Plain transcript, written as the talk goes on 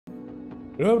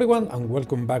Hello everyone and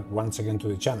welcome back once again to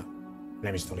the channel. My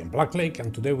name is Black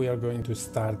and today we are going to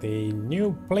start a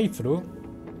new playthrough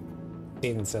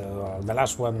since the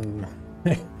last one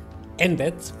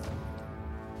ended.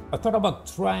 I thought about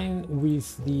trying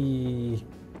with the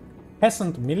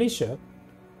Peasant militia.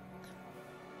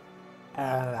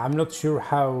 I'm not sure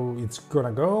how it's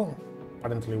gonna go.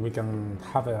 Apparently we can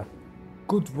have a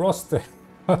good roster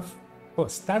of,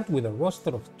 start with a roster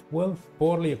of 12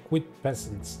 poorly equipped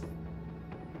peasants.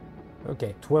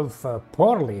 Okay, 12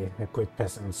 poorly equipped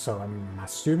peasants, so I'm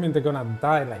assuming they're gonna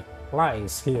die like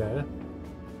flies here.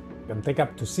 You can take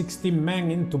up to 60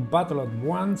 men into battle at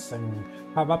once and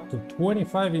have up to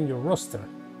 25 in your roster.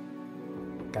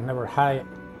 You can never hire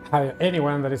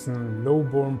anyone that isn't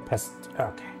low-born peasant.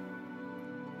 Okay.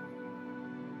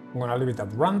 I'm gonna leave it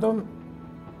at random.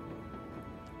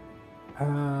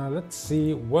 Let's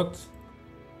see what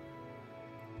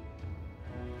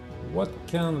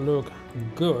can look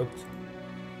good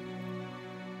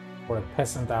for a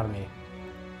peasant army.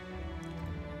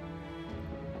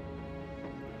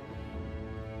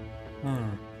 I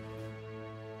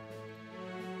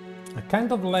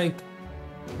kind of like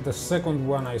the second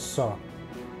one I saw.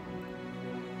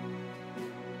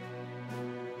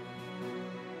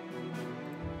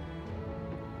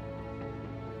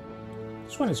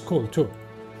 This one is cool too,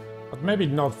 but maybe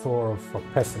not for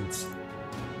peasants.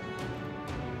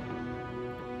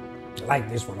 I like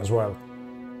this one as well.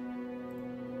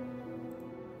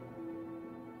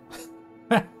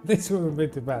 This wouldn't be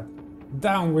too bad.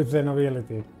 Down with the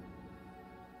nobility.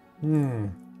 I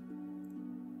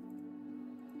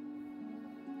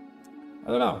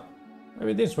don't know.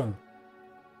 Maybe this one.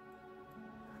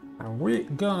 And we're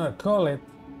gonna call it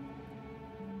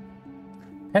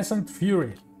Peasant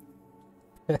Fury.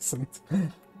 Peasant.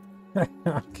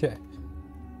 Okay.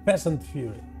 Peasant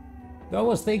Fury. I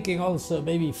was thinking also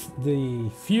maybe the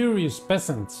Furious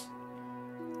Peasants.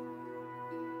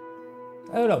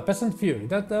 I don't know, Peasant Fury.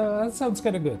 That sounds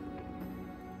kind of good.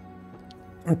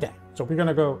 Okay, so we're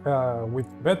gonna go with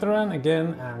Veteran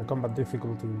again and Combat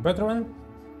Difficulty Veteran.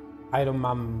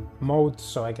 Ironman mode,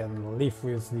 so I can live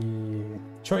with the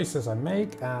choices I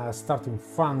make. Starting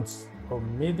funds or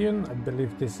medium. I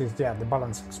believe this is the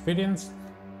balance experience.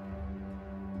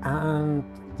 And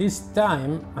this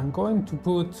time I'm going to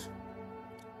put.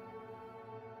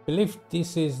 I believe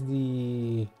this is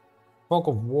the Fog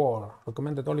of War,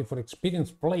 recommended only for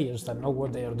experienced players that know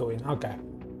what they are doing. Okay,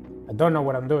 I don't know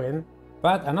what I'm doing,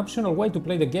 but an optional way to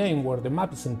play the game where the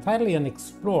map is entirely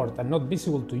unexplored and not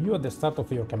visible to you at the start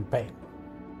of your campaign.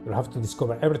 You'll have to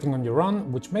discover everything on your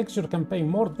own, which makes your campaign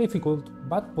more difficult,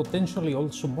 but potentially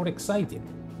also more exciting.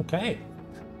 Okay.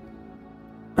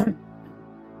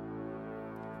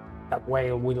 That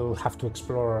way we'll have to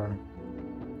explore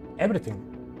everything.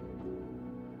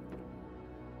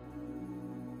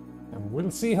 And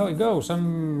we'll see how it goes. I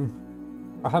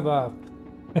have a...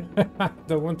 I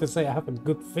don't want to say I have a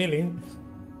good feeling,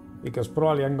 because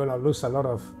probably I'm gonna lose a lot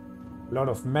of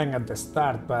men at the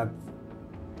start, but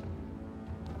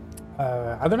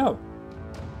I don't know.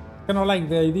 I kind of like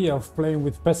the idea of playing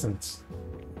with peasants.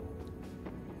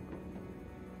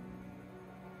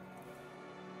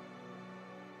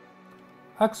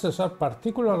 Axes are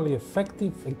particularly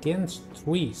effective against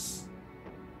trees.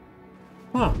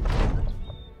 Huh.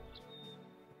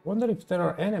 Wonder if there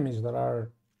are enemies that are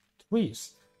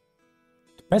trees.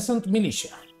 The Peasant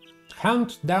militia.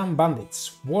 Hunt down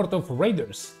bandits, ward off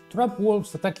raiders, trap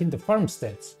wolves attacking the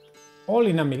farmsteads. All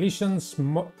in a militiaman's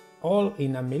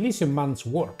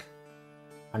work.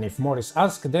 And if more is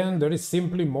asked, then there is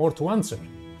simply more to answer.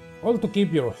 All to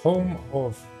keep your home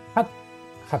of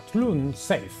Hatlun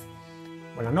safe.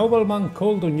 When a nobleman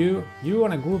called on you, you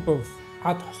and a group of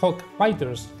ad hoc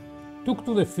fighters took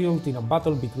to the field in a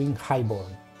battle between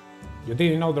highborn. You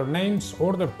didn't know their names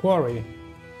or their quarry,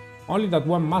 only that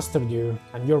one mastered you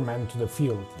and your men to the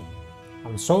field.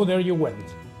 And so there you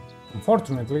went.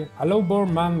 Unfortunately, a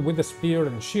low-born man with a spear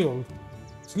and shield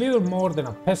is little more than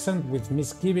a peasant with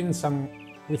misgivings of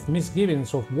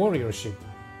warriorship.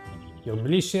 Your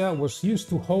militia was used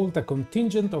to hold a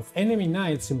contingent of enemy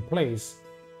knights in place,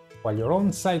 while your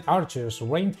own side archers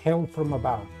rained hell from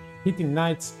above, hitting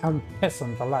knights and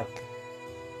peasant alike.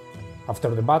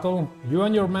 After the battle, you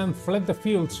and your men fled the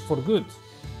fields for good.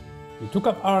 You took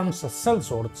up arms as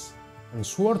sellswords and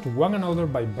swore to one another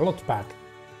by blood pact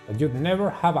that you'd never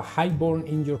have a highborn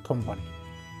in your company.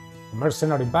 A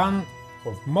mercenary band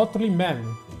of motley men,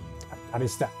 that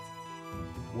is that.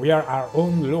 We are our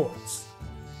own lords.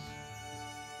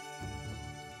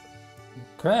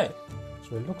 Okay,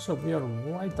 so it looks like we are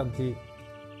right at the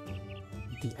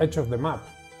edge of the map.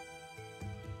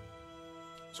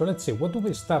 So let's see, what do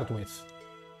we start with?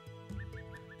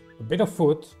 A bit of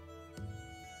food.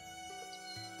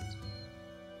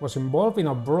 Was involved in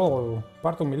a brawl.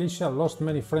 Part of militia, lost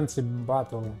many friends in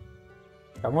battle.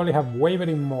 Can only have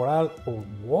wavering morale or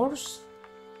worse?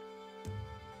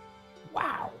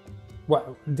 Wow.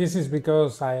 Well, this is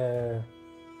because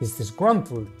he's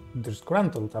disgruntled,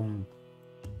 I'm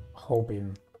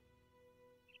hoping.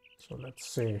 So let's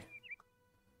see.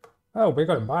 Oh, we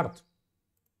got a bard.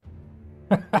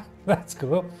 That's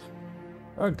cool.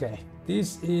 Okay,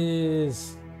 this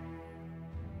is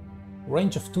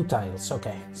range of 2 tiles.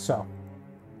 Okay, so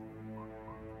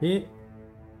he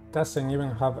doesn't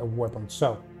even have a weapon.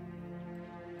 So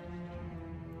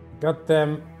got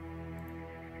them.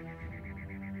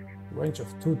 Range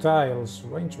of 2 tiles.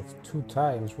 Range of 2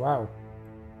 tiles. Wow.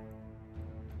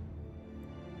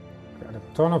 Got a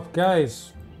ton of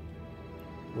guys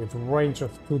with range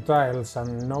of 2 tiles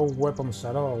and no weapons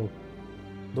at all.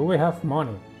 Do we have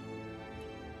money?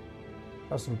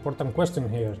 That's an important question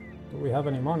here. Do we have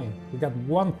any money? We got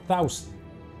 1,000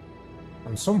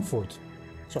 and some food.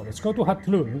 So let's go to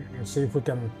Hatlun and see if we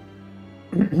can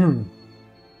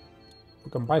we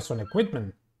can buy some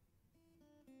equipment.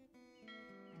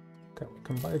 Okay, we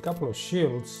can buy a couple of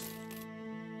shields,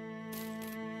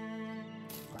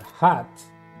 a hat.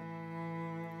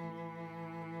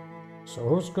 So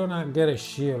who's gonna get a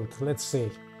shield? Let's see.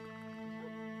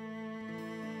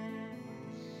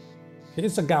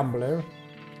 He's a gambler,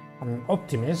 an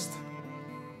optimist,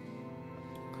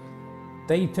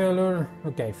 Dayteller.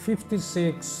 Okay,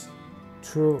 56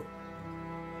 to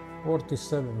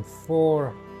 47,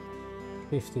 4,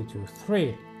 52,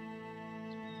 3,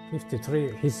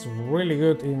 53. He's really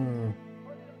good in.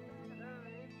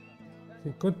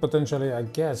 He could potentially, I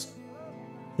guess,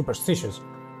 superstitious.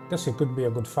 I guess he could be a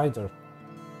good fighter.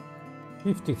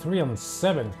 53 and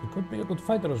 7. He could be a good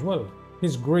fighter as well.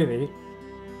 He's greedy.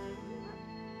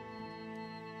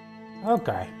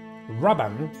 Okay,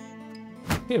 Raban.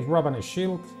 Give Raban a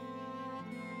shield.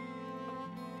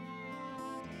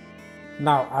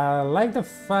 Now, I like the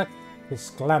fact he's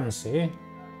clumsy.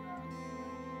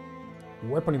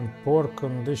 Weapon in poor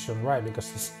condition, right?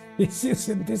 Because he's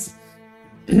using this.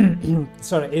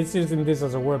 Sorry, he's using this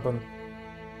as a weapon.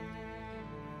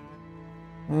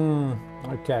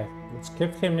 Okay, let's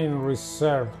keep him in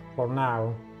reserve for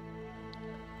now.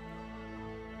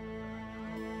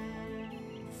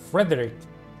 Frederick.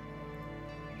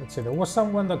 Let's see, there was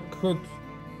someone that could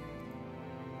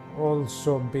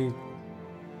also be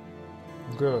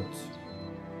good.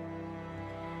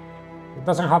 He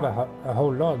doesn't have a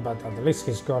whole lot, but at least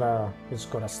he's got a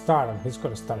start, and he's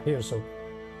got a start here. So,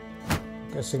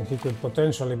 I'm guessing he could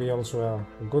potentially be also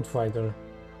a good fighter.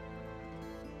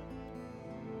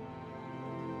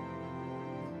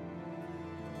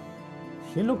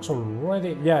 He looks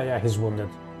already. Yeah, he's wounded.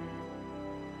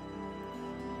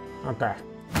 Okay.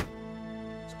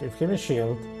 Let's give him a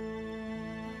shield.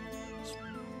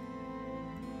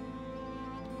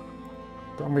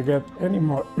 Can we get any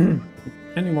more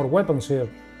any more weapons here?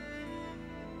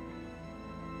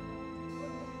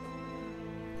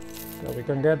 So we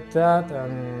can get that,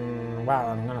 and wow,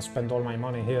 I'm gonna spend all my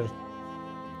money here.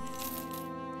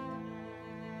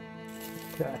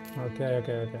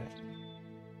 Okay.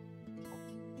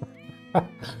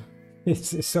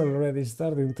 It's already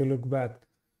starting to look bad.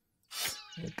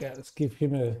 Okay, let's give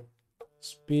him a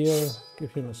spear.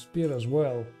 Give him a spear as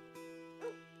well.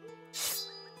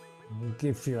 We'll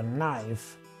give you a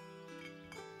knife.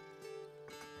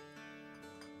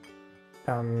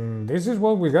 And this is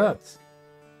what we got.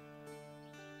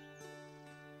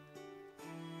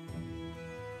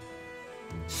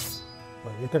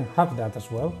 Well, you can have that as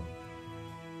well.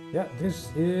 Yeah, this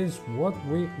is what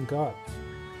we got.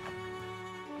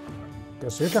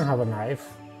 Because you can have a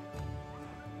knife.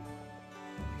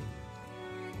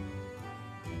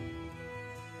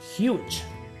 Huge.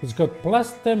 He's got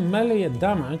plus 10 melee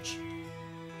damage,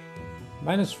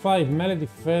 minus 5 melee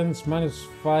defense, minus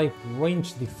 5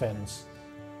 range defense.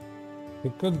 He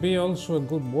could be also a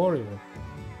good warrior.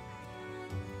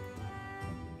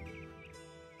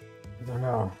 I don't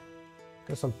know.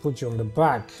 Guess I'll put you on the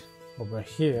back over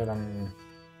here and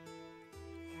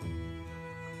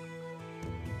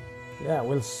yeah,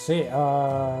 we'll see.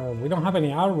 We don't have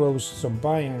any arrows, so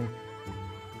buying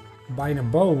a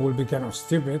bow will be kind of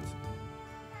stupid.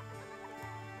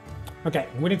 Okay,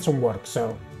 we need some work,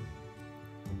 so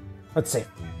let's see.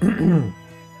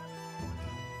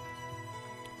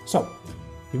 So,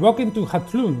 you walk into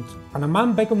Hatlund and a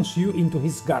man beckons you into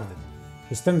his garden.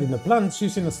 He's tending the plants,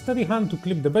 using a steady hand to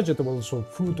clip the vegetables or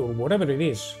fruit or whatever it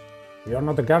is. You are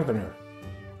not a gardener.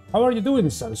 How are you doing,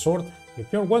 sellsword?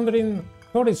 If you're wondering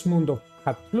Thorismund of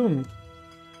Hatlund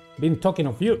been talking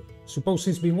of you. Suppose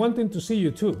he's been wanting to see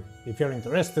you too, if you're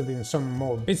interested in some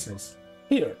more business.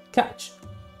 Here, catch.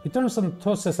 He turns and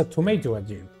tosses a tomato at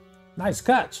you. Nice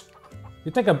catch.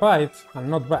 You take a bite and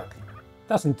not back.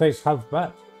 Doesn't taste half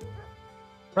bad.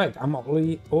 Right, I'm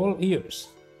all ears.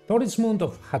 Thorismund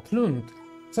of Hatlund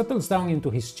settles down into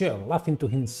his chair, laughing to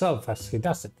himself as he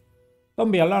does it.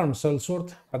 Don't be alarmed,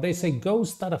 sellsword, but they say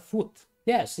ghosts are afoot.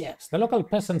 Yes, the local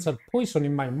peasants are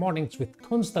poisoning my mornings with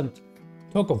constant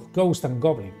talk of ghosts and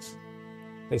goblins.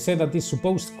 They say that these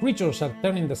supposed creatures are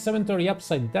turning the cemetery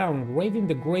upside down, raiding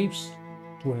the graves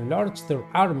to enlarge their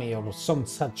army or some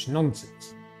such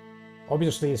nonsense.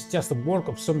 Obviously, it's just the work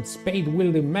of some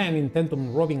spade-wielding men intent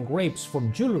on robbing graves for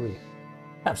jewelry.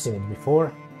 I've seen it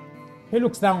before. He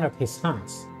looks down at his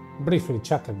hands, briefly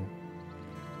chuckling.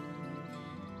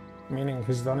 Meaning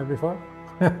he's done it before?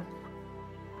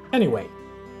 Anyway,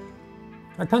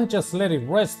 I can't just let it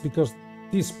rest because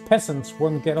these peasants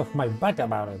won't get off my back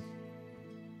about it.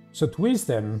 So to ease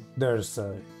them, there's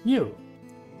you.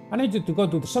 I need you to go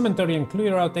to the cemetery and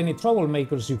clear out any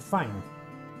troublemakers you find.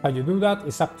 How you do that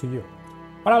is up to you.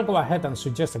 But I'll go ahead and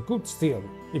suggest a good steal,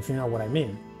 if you know what I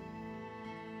mean.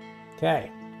 Okay.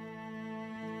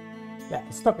 Yeah,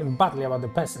 he's talking badly about the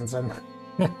peasants and...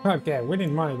 Okay, we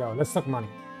need money though, let's talk money.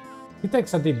 He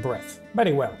takes a deep breath.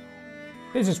 Very well.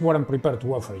 This is what I'm prepared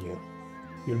to offer you.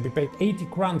 You'll be paid 80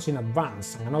 crowns in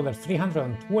advance and another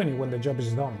 320 when the job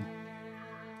is done.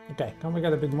 Okay, can we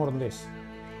get a bit more than this?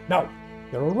 No,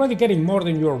 you're already getting more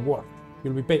than you're worth.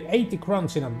 You'll be paid 80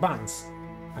 crowns in advance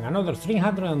and another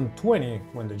 320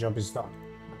 when the job is done.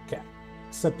 Okay,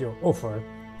 accept your offer.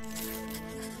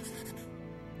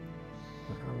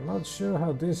 I'm not sure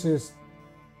how this is...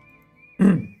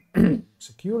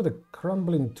 Secure the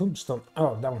crumbling tombstone.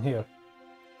 Oh, down here.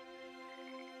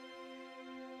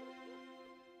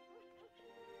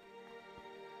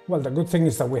 Well, the good thing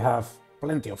is that we have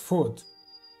plenty of food.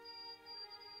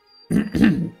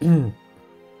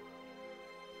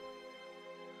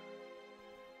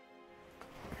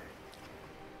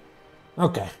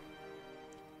 Okay.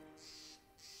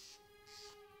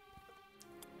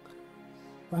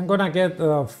 I'm gonna get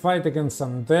a fight against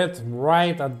undead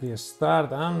right at the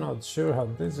start. I'm not sure how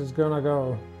this is gonna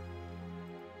go.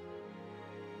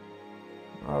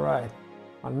 Alright.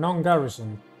 Unknown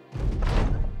garrison.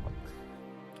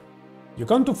 You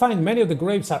come to find many of the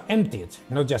graves are emptied.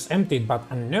 Not just emptied, but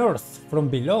unearthed from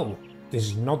below. This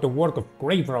is not the work of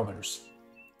grave robbers.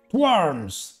 To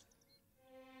arms!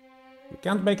 You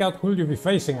can't make out who you'll be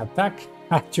facing. Attack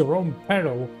at your own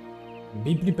peril.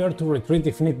 Be prepared to retreat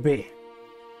if need be.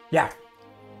 Yeah.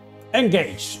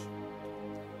 Engage!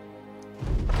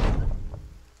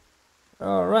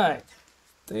 Alright.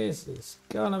 This is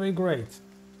gonna be great.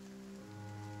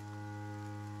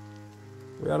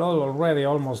 We are all already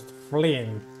almost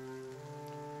fleeing.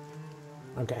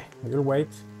 Okay, we'll wait.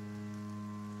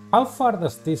 How far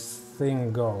does this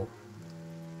thing go?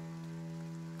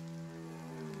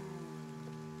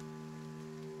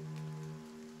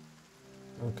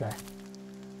 Okay.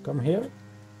 Come here.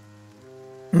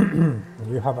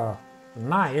 You have a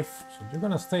knife, so you're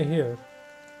gonna stay here.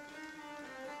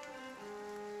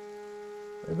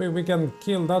 Maybe we can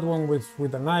kill that one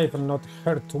with a knife and not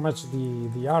hurt too much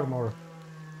the armor.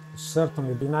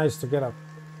 Certainly be nice to get a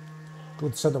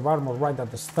good set of armor right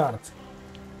at the start.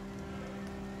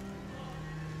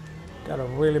 Got a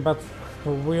real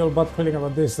bad feeling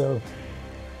about this though.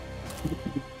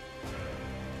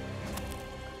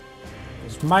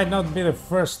 This might not be the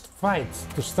first fight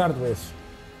to start with.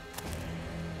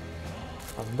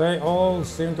 But they all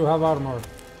seem to have armor.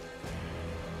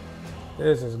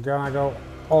 This is gonna go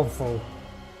awful.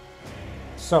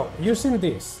 So, using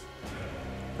this,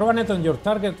 throw a net on your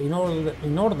target in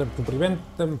order to prevent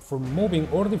them from moving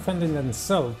or defending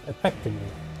themselves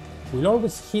effectively. Will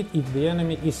always hit if the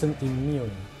enemy isn't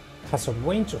immune. Has a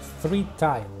range of 3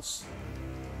 tiles.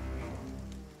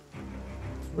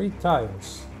 3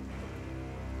 tiles.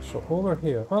 So over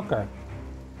here, okay.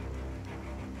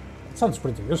 That sounds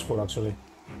pretty useful actually.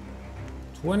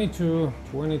 22,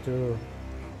 22,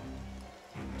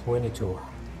 22.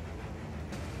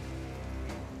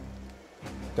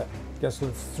 Okay, guess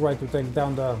let's try to take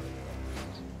down the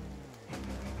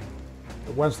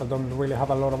ones that don't really have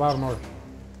a lot of armor.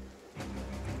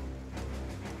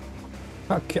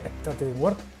 Okay, that didn't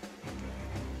work.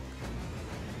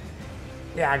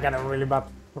 Yeah, I got a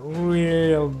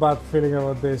real bad feeling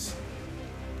about this.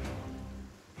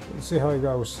 We'll see how it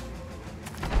goes.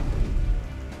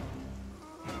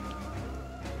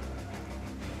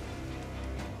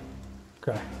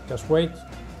 Okay, just wait.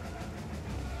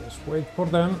 Just wait for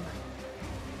them.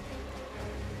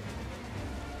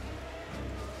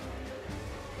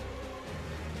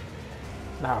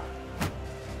 Now,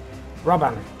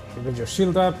 Robin, you get your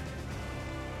shield up.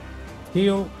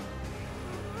 Heal.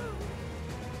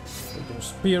 Get your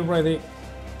spear ready.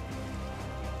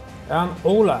 And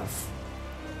Olaf.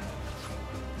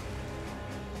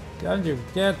 Can you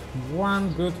get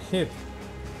one good hit?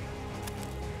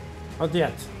 Not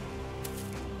yet.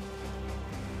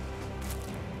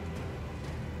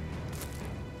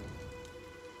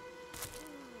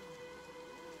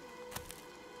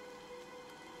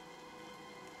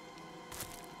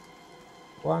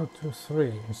 One, two,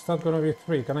 three. It's not gonna be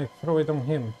three. Can I throw it on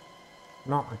him?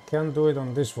 No, I can't do it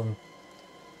on this one.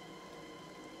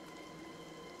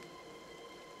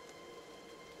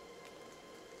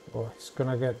 Oh, it's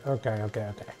gonna get...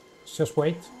 Okay. Just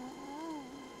wait.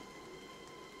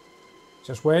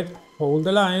 Just wait. Hold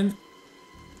the line.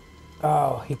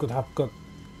 Oh, he could have got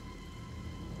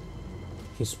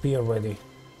his spear ready.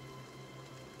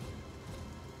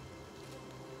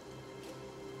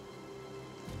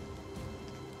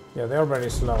 Yeah, they're very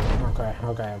slow. Okay.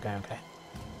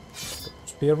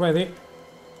 Spear ready.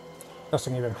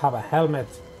 Doesn't even have a helmet.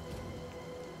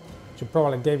 She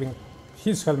probably gave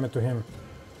his helmet to him.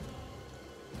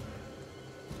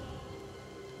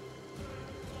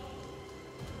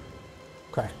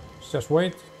 Okay, just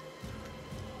wait.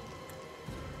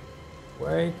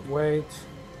 Wait.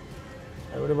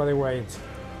 Everybody wait.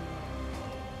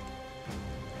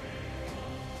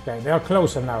 Okay, they are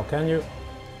closer now, can you?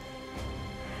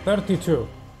 32.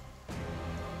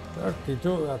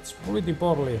 32, that's pretty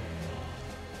poorly.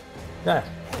 Yeah.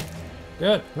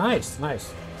 Good, nice. I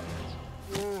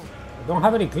don't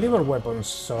have any cleaver weapons,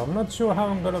 so I'm not sure how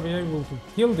I'm gonna be able to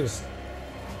kill these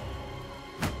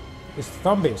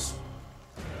zombies.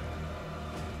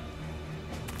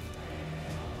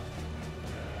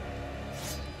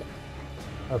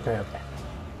 Okay.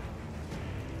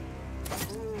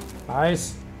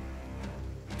 Nice.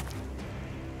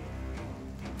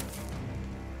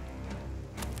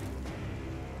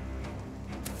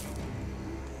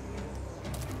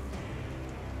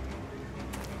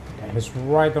 Okay, he's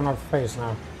right on our face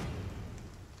now.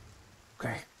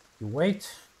 Okay, you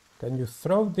wait. Can you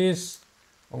throw this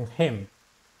on him?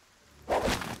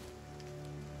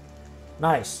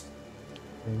 Nice.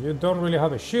 And you don't really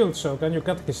have a shield, so can you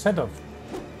cut his head off?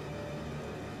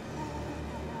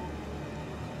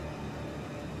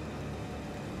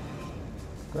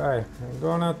 Okay, I'm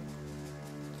gonna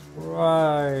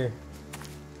try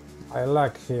my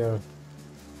luck here.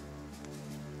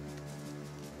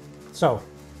 So,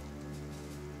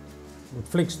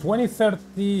 inflicts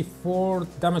 20-34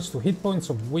 damage to hit points,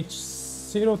 of which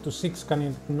 0 to 6 can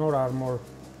ignore armor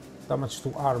damage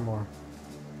to armor.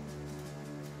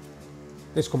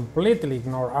 This completely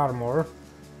ignore armor.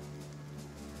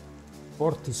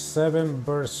 47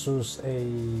 versus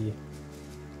a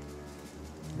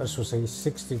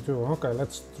 62. Okay,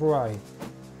 let's try.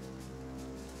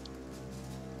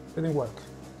 Didn't work.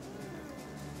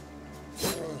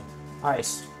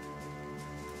 Nice.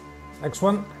 Next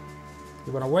one.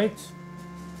 You're gonna wait.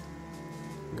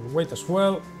 You wait as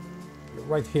well. You're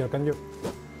right here. Can you?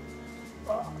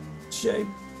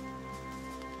 Shame.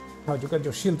 How you got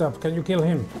your shield up? Can you kill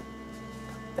him?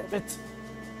 Damn it.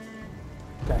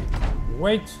 Okay. You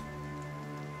wait.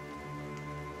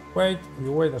 Wait.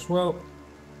 You wait as well.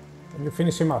 And you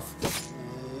finish him off.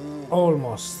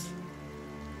 Almost.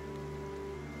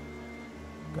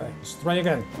 Okay, let's try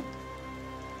again.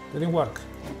 Didn't work.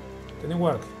 Didn't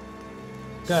work.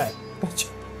 Okay.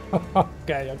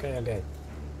 Okay.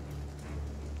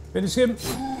 Finish him.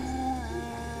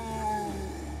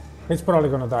 He's probably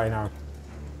gonna die now.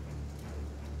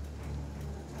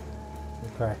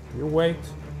 Okay, you wait.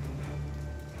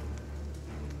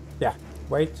 Yeah,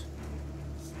 wait.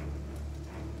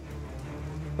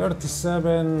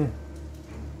 37.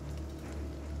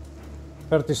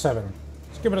 Let's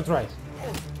give it a try.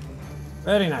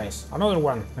 Very nice. Another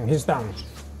one, and he's down.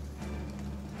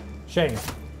 Shame.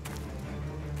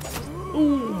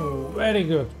 Ooh, very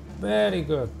good.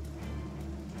 Get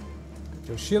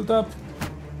your shield up.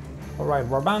 Alright,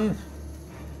 Raban.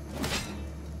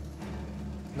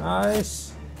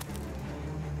 Nice.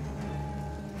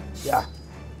 Yeah.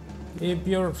 Keep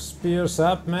your spears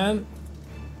up, man.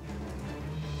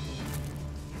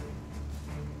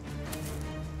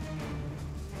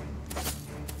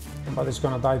 Somebody's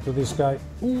gonna die to this guy.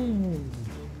 Ooh.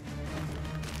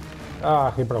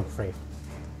 Ah, he broke free.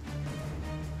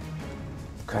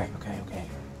 Okay.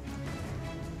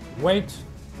 Wait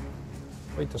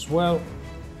as well.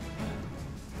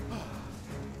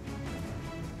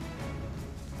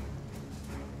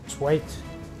 Just wait.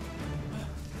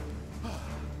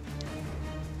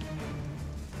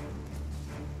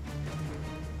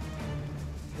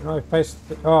 You know, if I...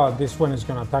 Oh, this one is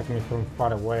gonna attack me from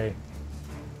far away.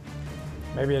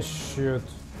 Maybe I should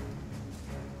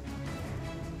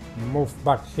move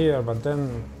back here, but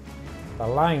then the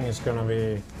line is gonna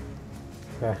be...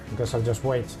 Okay, I guess I'll just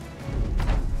wait.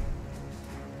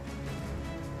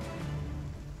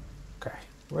 Okay,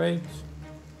 wait.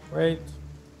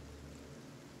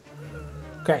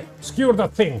 Okay, skewer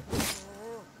that thing.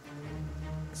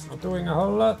 It's not doing a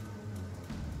whole lot.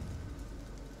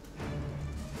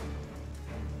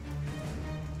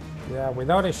 Yeah,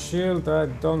 without a shield, I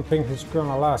don't think he's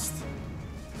gonna last.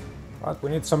 But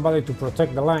we need somebody to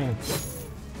protect the line.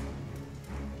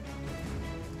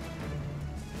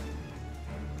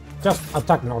 Just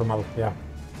attack normal, yeah.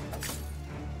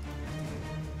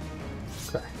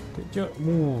 Okay, did you...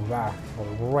 Ooh,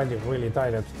 already really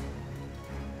tired.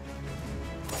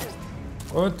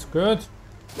 Good.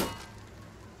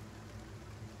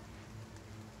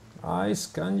 Nice,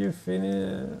 can you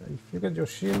finish... If you get your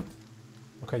shield...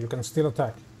 Okay, you can still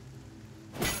attack.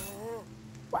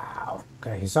 Wow.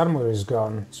 Okay, his armor is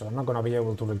gone, so I'm not gonna be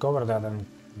able to recover that, I'm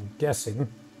guessing.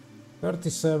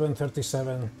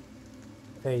 37,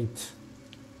 8.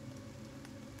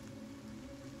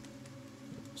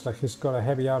 Looks like he's got a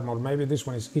heavy armor. Maybe this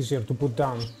one is easier to put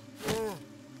down.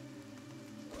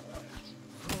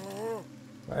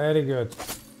 Very good.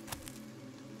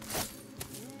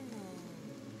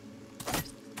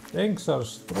 Things are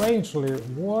strangely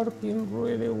working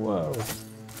really well.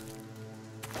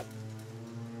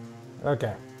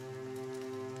 Okay.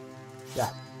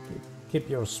 Yeah. Keep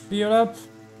your spear up.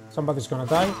 Somebody's gonna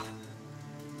die.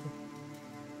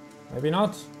 Maybe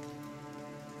not.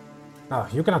 No,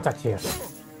 you can attack here.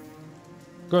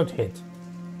 Good hit.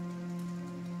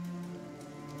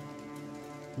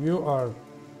 You're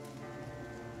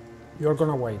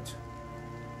gonna wait.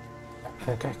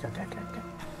 Okay.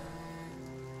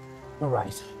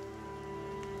 Alright.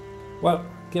 Well,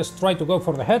 just try to go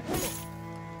for the head.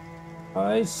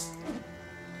 Nice.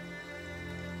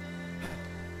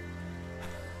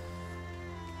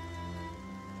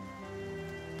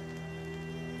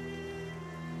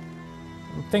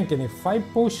 I'm thinking, if I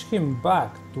push him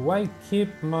back, do I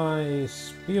keep my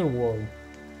spear wall?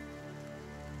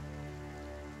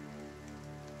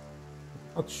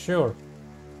 Not sure.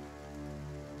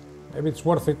 Maybe it's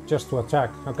worth it just to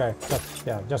attack. Okay,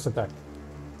 just attack.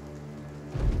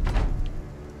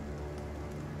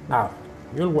 Now,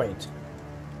 you'll wait.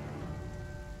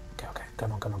 Okay,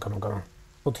 come on.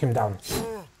 Put him down.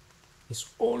 He's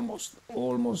almost.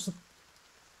 Come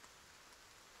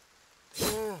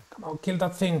on, kill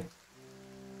that thing.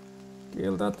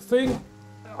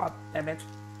 Oh, damn it.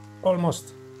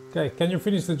 Almost. Okay, can you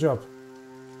finish the job?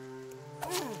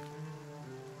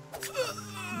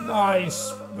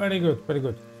 Nice. Very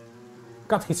good.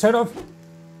 Cut his head off.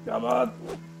 Come on.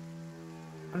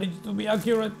 I need you to be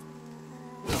accurate.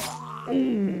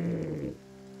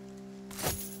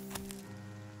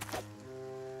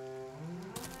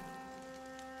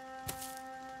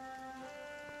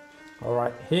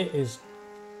 Alright, he is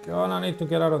gonna need to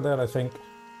get out of there, I think.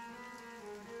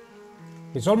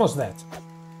 He's almost dead.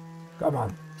 Come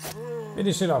on.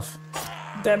 Finish it off.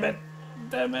 Damn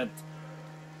it.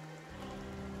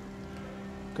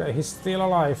 Okay, he's still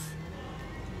alive.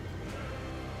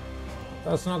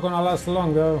 That's not gonna last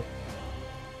long though.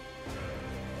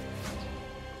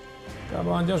 Come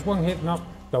on, just one hit. No.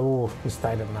 Oh, he's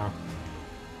tired now.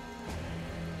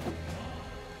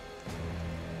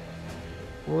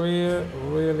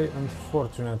 Really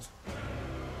unfortunate.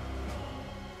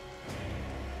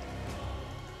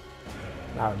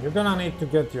 Now, you're gonna need to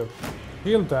get your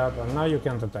shield up, and now you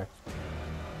can't attack.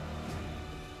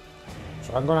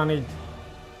 So I'm gonna need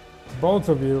both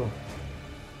of you.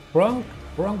 Bronk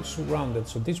surrounded,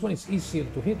 so this one is easier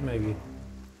to hit maybe.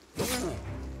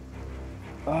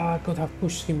 I could have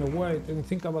pushed him away, didn't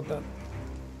think about that.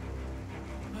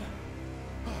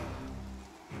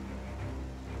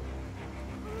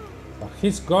 But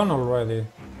he's gone already,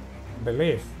 I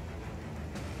believe.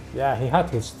 Yeah, he had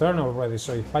his turn already,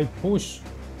 so if I push,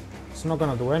 it's not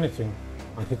gonna do anything.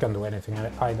 And he can't do anything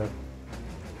either.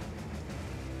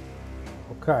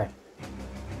 Okay.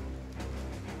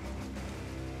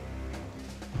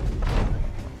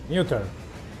 New turn.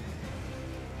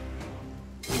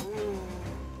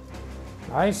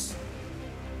 Nice.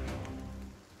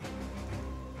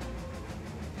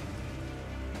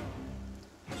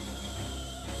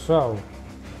 So,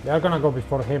 they are gonna go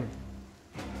before him.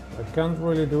 I can't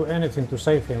really do anything to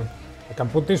save him. I can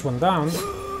put this one down.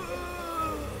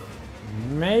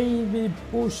 Maybe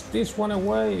push this one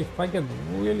away if I get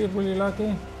really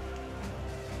lucky.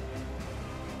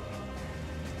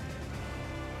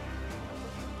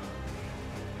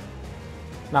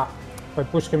 Nah, if I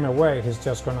push him away, he's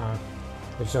just gonna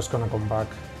come back.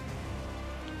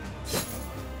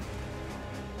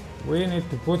 We need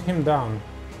to put him down.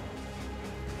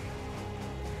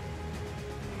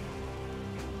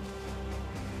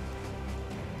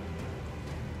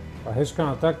 But he's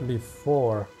gonna attack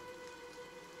before.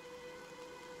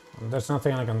 And there's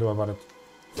nothing I can do about it.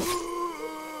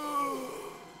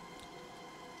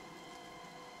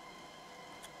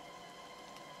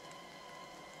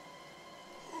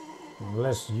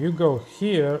 Unless you go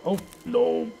here. Oh,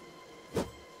 no!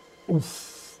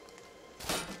 Oof.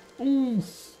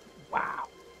 Oof. Wow.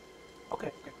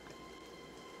 Okay.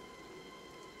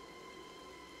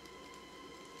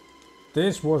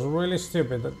 This was really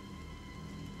stupid.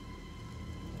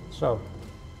 So,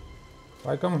 if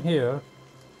I come here,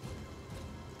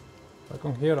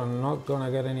 I'm not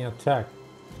gonna get any attack.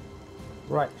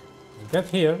 Right. Get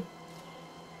here.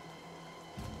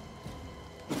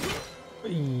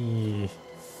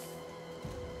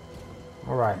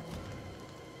 Alright.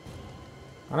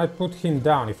 And I put him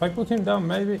down. If I put him down,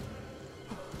 maybe...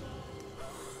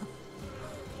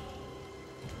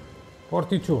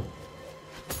 42.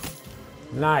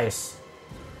 Nice.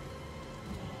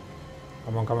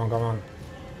 Come on.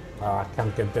 Oh, I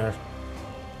can't get there.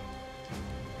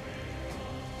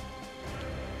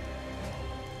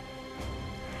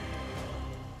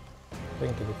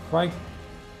 Thinking if I...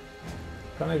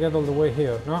 Can I get all the way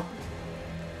here? No?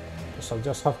 Guess I'll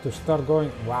just have to start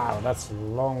going. Wow, that's a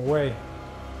long way.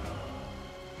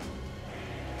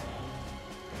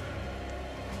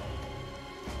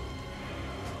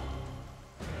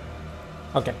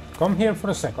 Okay, come here for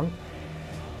a second.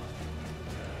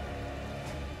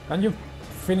 Can you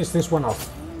finish this one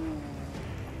off?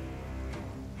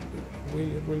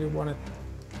 Really wanted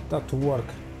that to work.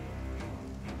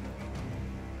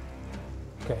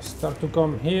 Okay, start to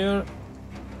come here.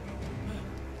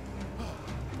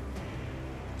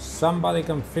 Somebody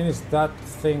can finish that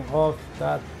thing off.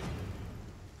 That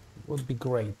would be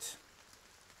great.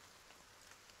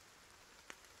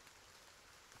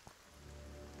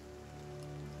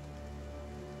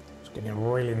 It's getting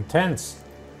really intense.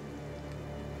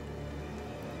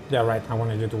 Yeah, right, I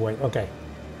wanted you to wait. Okay.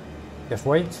 Just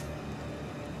wait.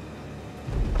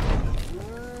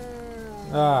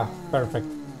 Ah, perfect.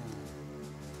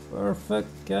 Perfect.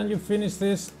 Can you finish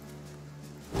this?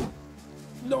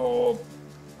 No!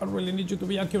 I really need you to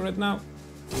be accurate now.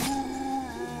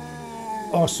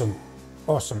 Awesome.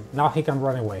 Awesome. Now he can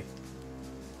run away.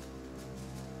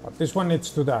 But this one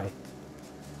needs to die.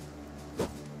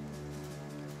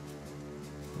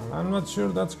 And I'm not sure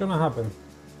that's gonna happen.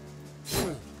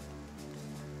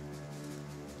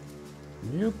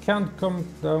 You can't come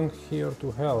down here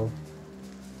to hell.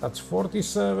 That's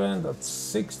 47, that's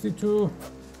 62.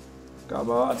 Come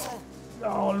on.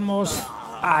 Almost.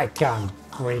 I can't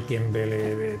freaking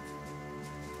believe it.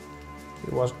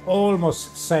 It was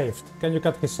almost saved. Can you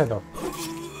cut his head off?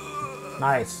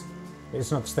 Nice.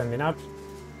 He's not standing up.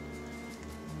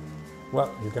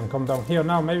 Well, you can come down here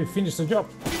now, maybe finish the job.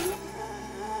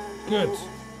 Good.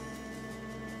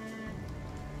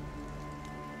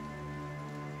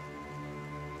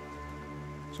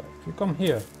 So, if you come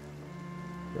here,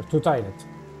 you're too tired.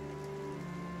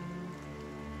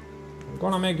 I'm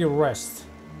gonna make you rest.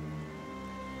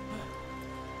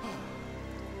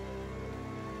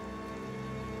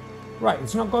 Right,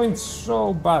 it's not going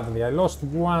so badly. I lost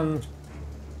one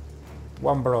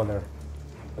brother.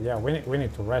 But yeah, we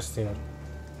need to rest here.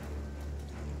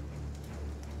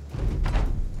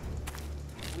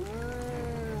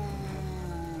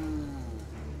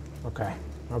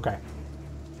 Okay.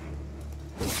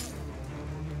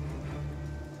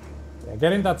 Yeah,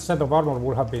 getting that set of armor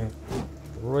would have been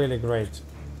really great.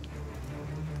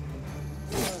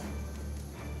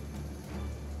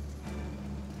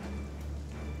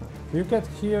 If you get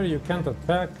here, you can't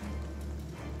attack.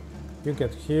 If you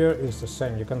get here, it's the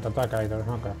same. You can't attack either.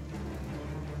 Okay.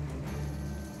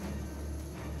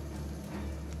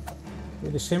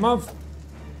 Finish him off.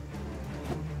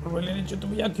 I really need you to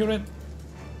be accurate.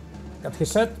 Got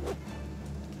his head?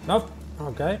 Nope.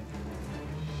 Okay.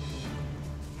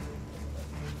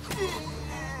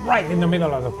 Right in the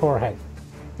middle of the forehead.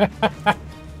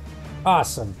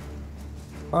 Awesome.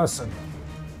 Awesome.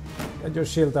 Get your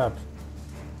shield up.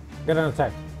 Get an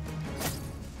attack.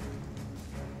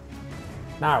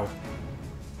 Now.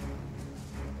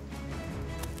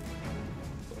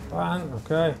 One.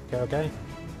 Okay.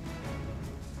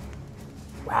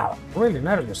 Wow, really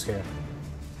nervous here.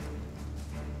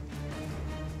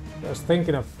 Just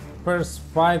thinking of first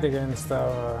fight against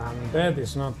undead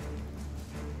is not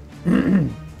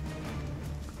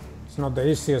it's not the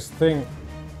easiest thing.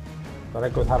 that I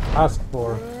could have asked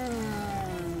for.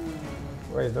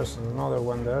 Wait, there's another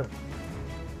one there.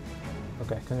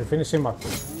 Okay, can you finish him up?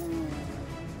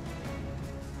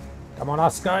 Come on,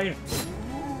 ass guy.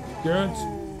 Good.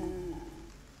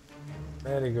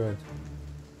 Very good.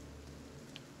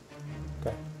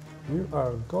 Okay, you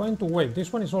are going to wait.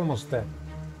 This one is almost dead.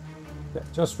 Yeah,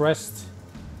 just rest.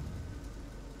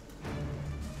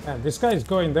 And this guy is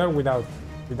going there without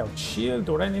shield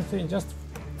or anything. Just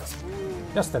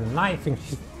a knife in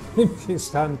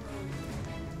his hand.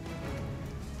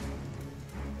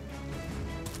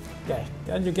 Okay,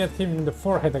 can you get him in the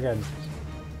forehead again?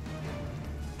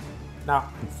 No,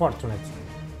 unfortunate.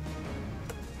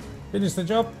 Finish the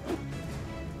job.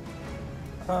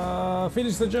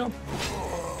 Finish the job.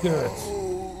 Good.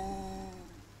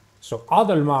 So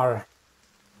Adelmar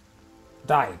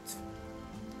died.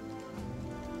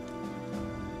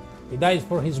 He died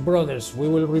for his brothers. We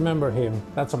will remember him.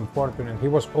 That's unfortunate. He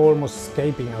was almost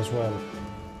escaping as well.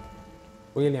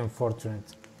 Really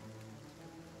unfortunate.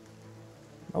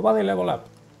 Nobody level up.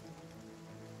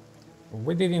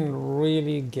 We didn't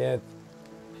really get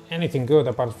anything good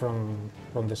apart from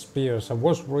the spears. I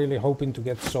was really hoping to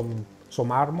get some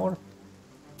armor,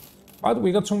 but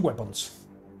we got some weapons.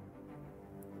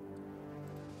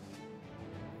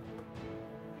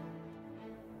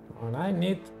 And I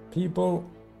need people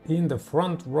in the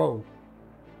front row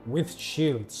with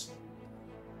shields.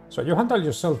 So you handle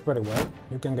yourself very well.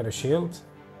 You can get a shield.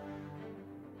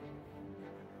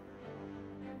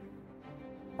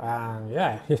 And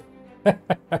yeah,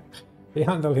 he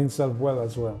handled himself well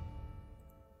as well.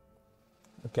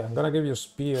 Okay, I'm gonna give you a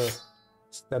spear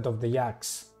instead of the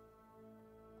axe.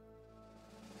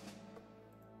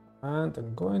 And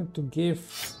I'm going to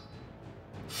give...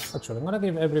 Actually, I'm gonna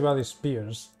give everybody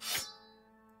spears.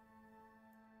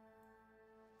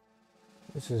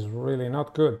 This is really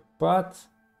not good, but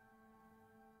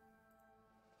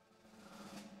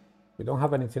we don't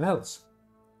have anything else.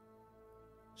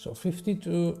 So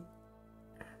 52.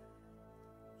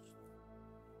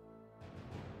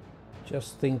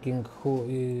 Just thinking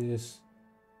who's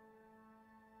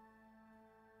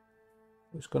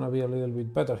gonna be a little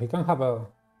bit better. He can have a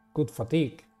good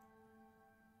fatigue.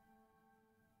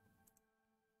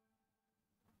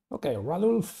 Okay,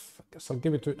 Radulf. I guess I'll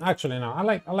give it to. Actually, no. I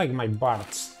like my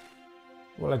bards.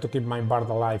 I would like to keep my bard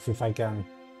alive if I can.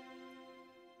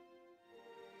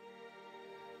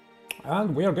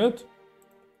 And we are good.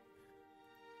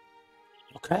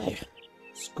 Okay,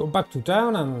 let's go back to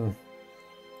town and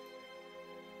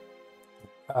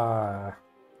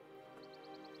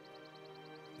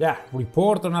yeah,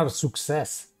 report on our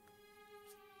success.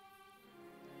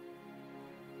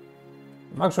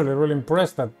 I'm actually really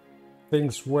impressed that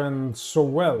things went so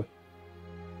well.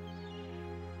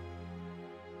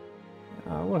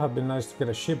 It would have been nice to get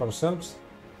a ship ourselves.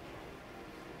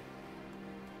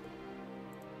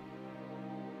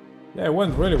 Yeah, it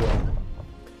went really well.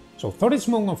 So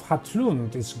Thorismond of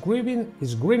Hatlund is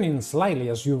grinning slyly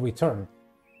as you return.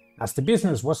 As the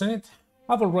business, wasn't it?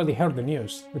 I've already heard the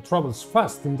news. The trouble's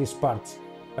fast in these parts.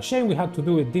 A shame we had to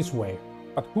do it this way.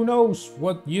 But who knows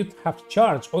what you'd have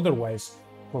charged otherwise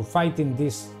for fighting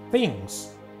these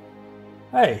things.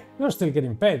 Hey, you're still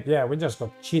getting paid. Yeah, we just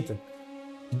got cheated.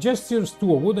 He gestures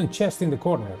to a wooden chest in the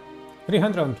corner.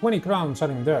 320 crowns are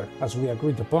in there, as we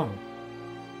agreed upon.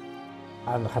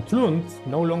 And Hatlund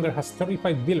no longer has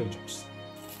terrified villagers.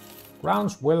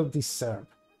 Crowns well deserved.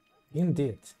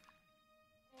 Indeed.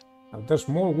 Now there's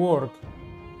more work,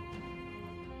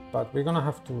 but we're gonna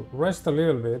have to rest a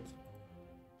little bit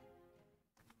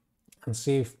and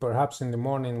see if perhaps in the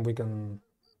morning we can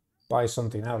buy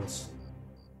something else.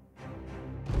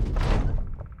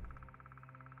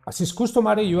 As is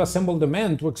customary, you assemble the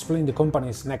men to explain the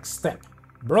company's next step.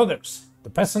 Brothers, the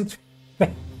Peasant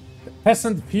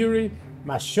Fury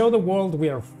must show the world we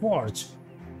are forged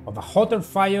of a hotter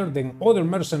fire than other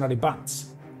mercenary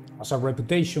bands. As our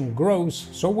reputation grows,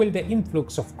 so will the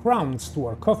influx of crowns to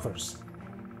our coffers.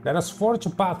 Let us forge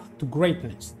a path to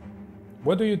greatness.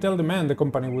 What do you tell the men the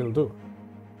company will do?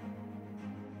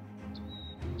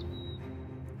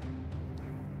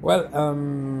 Well,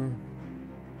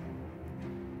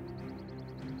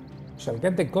 shall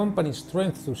get the company's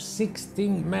strength to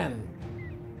 16 men.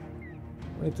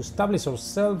 We need to establish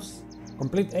ourselves,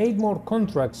 complete 8 more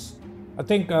contracts. I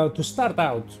think to start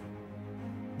out,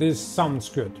 this sounds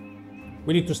good.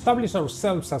 We need to establish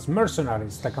ourselves as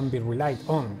mercenaries that can be relied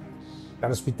on. Let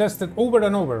us be tested over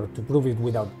and over to prove it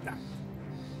without doubt.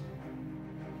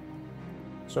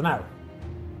 So now,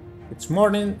 it's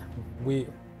morning, we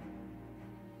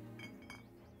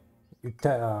pick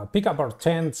up our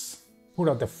tents, put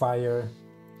out the fire,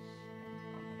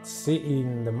 See,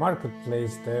 in the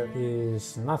marketplace there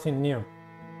is nothing new.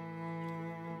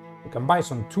 We can buy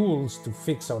some tools to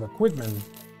fix our equipment.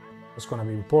 That's gonna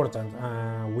be important.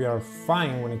 We are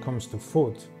fine when it comes to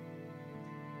food.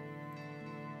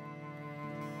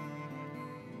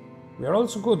 We are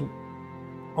also good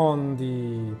on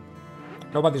the...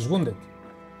 Nobody's wounded.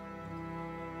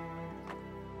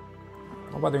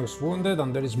 Nobody is wounded,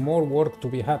 and there is more work to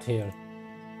be had here.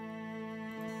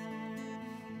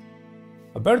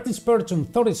 A bird is perched on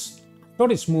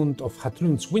Thorismund of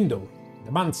Hatlund's window.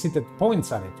 The man seated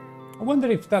points at it. I wonder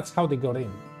if that's how they got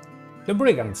in. The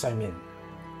brigands, I mean.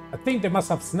 I think they must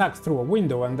have snuck through a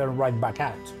window and then right back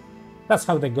out. That's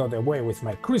how they got away with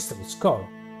my crystal skull.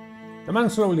 The man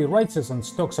slowly rises and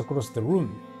stalks across the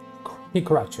room. He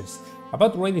crouches,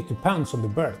 about ready to pounce on the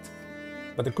bird.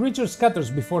 But the creature scatters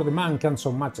before the man can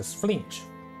so much as flinch.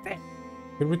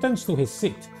 He returns to his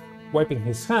seat, wiping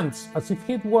his hands as if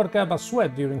he'd worked up a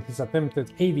sweat during his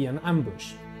attempted avian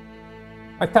ambush.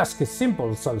 My task is simple,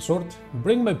 Salsort.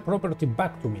 Bring my property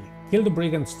back to me. Kill the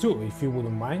brigands too, if you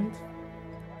wouldn't mind.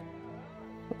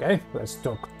 Okay, let's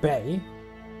talk pay.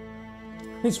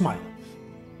 He smiled.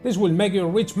 This will make you a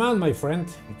rich man, my friend.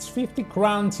 It's 50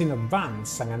 crowns in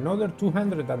advance and another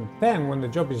 210 when the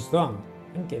job is done.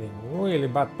 I'm getting really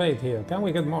bad paid here. Can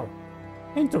we get more?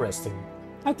 Interesting.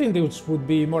 I think this would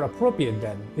be more appropriate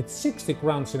then. It's 60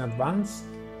 crowns in advance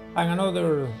and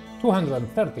another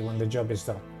 230 when the job is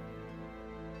done.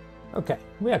 Okay,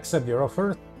 we accept your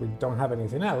offer. We don't have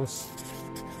anything else.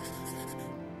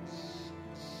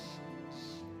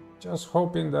 Just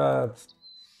hoping that...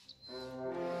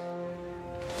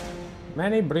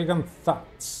 Many brigand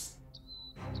thoughts.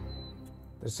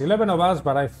 There's 11 of us,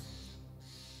 but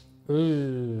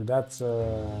Ooh, that's...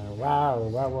 Wow.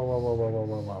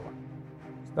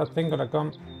 Is that thing gonna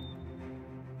come?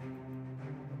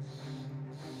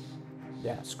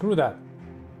 Yeah, screw that.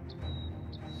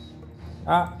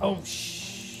 Oh,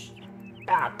 shh.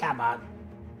 Ah, come on.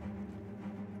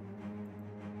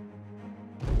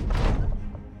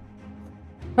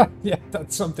 Yeah,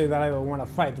 that's something that I don't want to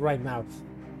fight right now.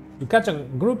 You catch a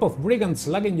group of brigands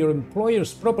lugging your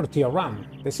employer's property around.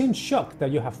 They seem shocked that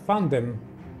you have found them,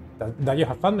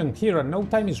 here, and no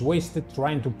time is wasted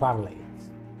trying to parley.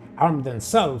 Arm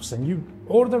themselves, and you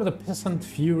order the Peasant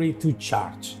Fury to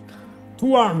charge.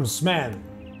 To arms, men!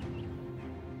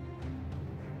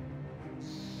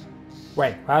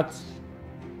 Wait, what?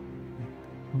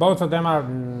 Both of them are...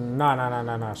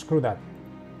 No, screw that.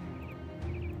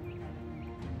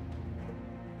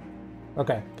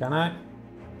 Okay, can I...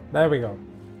 There we go.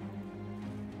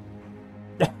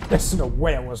 There's no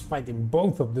way I was fighting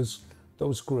both of those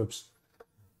groups.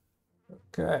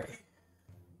 Okay.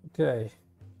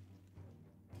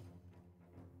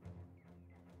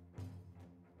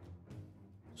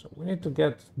 So we need to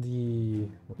get the...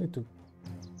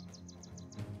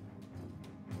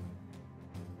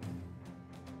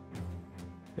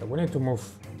 we need to move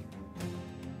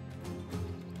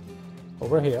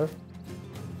over here.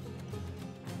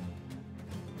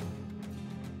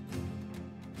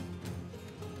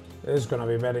 It's gonna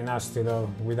be very nasty though,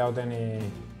 without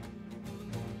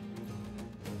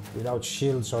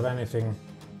shields or anything.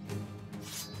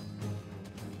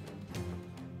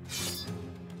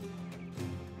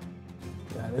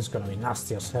 Yeah, it's gonna be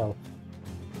nasty as hell.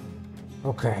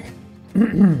 Okay.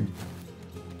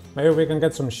 Maybe we can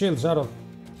get some shields out of...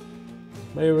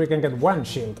 Maybe we can get one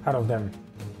shield out of them.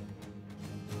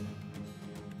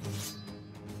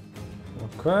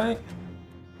 Okay.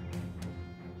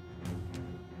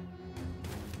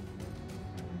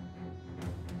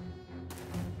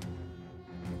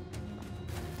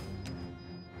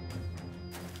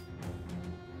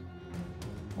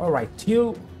 Alright,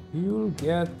 you'll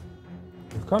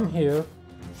come here,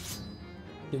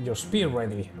 get your spear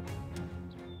ready.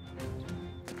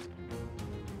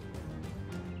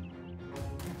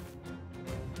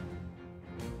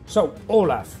 So,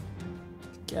 Olaf,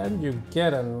 can you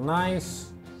get a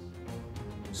nice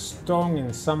stone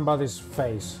in somebody's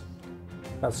face?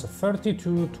 That's a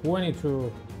 32,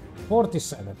 22,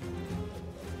 47.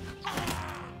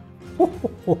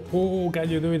 Can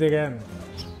you do it again?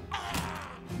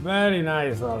 Very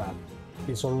nice, Olaf.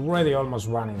 He's already almost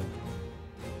running.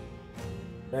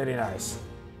 Very nice.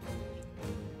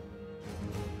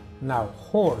 Now,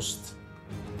 Horst.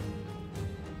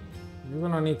 You're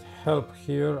gonna need help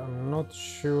here. I'm not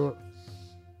sure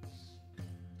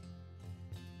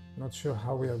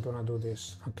how we are gonna do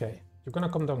this. Okay, you're gonna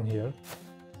come down here.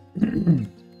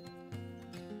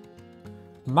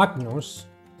 Magnus,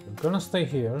 you're gonna stay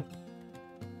here.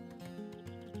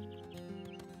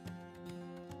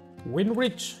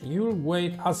 Winrich, you'll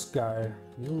wait Asgard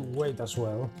You wait as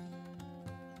well.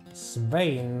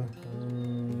 Svein.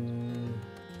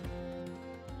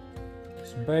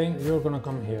 Svein, you're gonna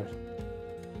come here.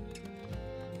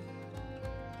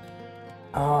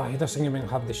 Ah, he doesn't even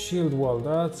have the shield wall.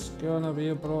 That's gonna be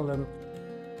a problem.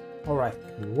 Alright,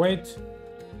 wait.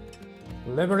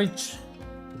 Leverage.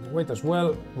 Wait as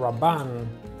well. Raban,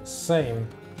 same.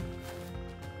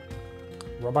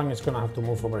 Raban is gonna have to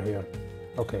move over here.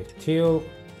 Okay, Teal.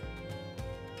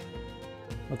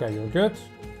 Okay, you're good.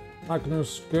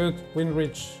 Magnus, good.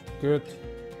 Winrich, good.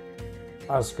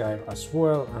 Asgeir as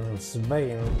well, and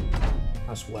Svein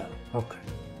as well. Okay.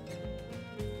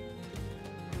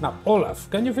 Now, Olaf,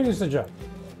 can you finish the job?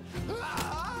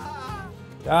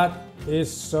 That is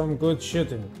some good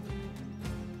shooting.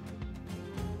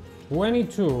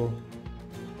 22.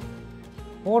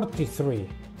 43.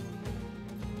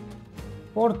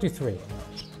 43.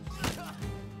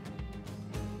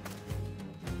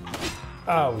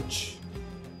 Ouch.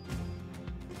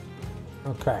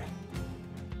 Okay.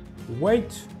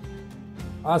 Wait.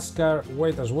 Asgeir,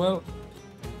 wait as well.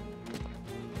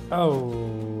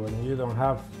 Oh, and you don't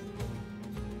have...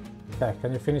 Okay,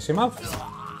 can you finish him off?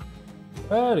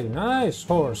 Very nice,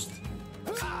 Horst.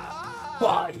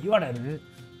 Wow, you're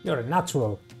a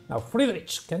natural. Now,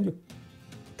 Friedrich, can you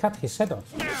cut his head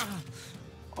off?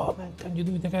 Oh man, can you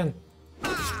do it again?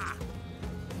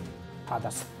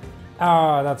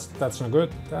 That's not good.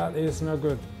 That is not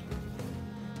good.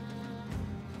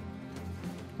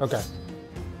 Okay.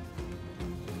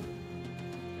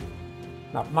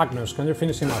 Now, Magnus, can you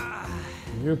finish him up?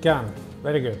 You can.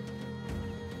 Very good.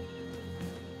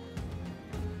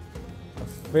 I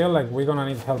feel like we're gonna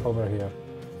need help over here.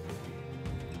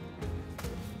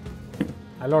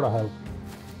 A lot of help.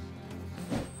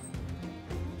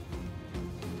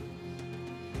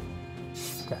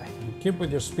 Okay, you keep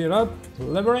with your spear up.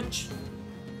 Leverage.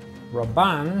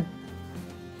 Raban.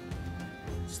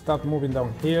 Start moving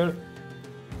down here.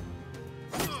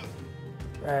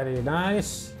 Very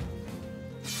nice.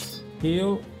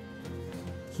 Heal.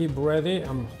 Keep ready.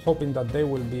 I'm hoping that they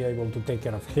will be able to take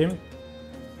care of him.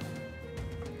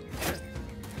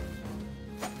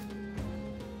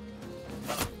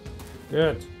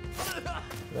 Good.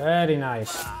 Very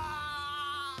nice.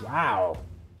 Wow.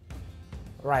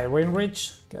 Right,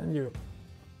 Winrich, can you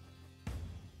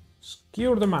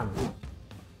skewer the man?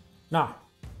 Now.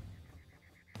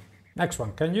 Next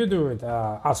one, can you do it,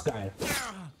 Asgeir?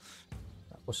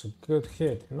 That was a good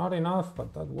hit. Not enough,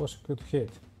 but that was a good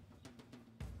hit.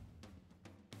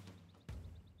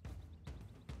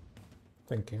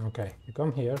 Thinking, okay, you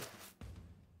come here.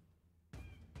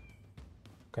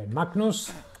 Okay, Magnus,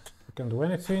 you can do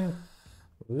anything.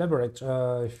 Leverage,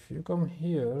 if you come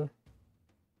here,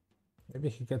 maybe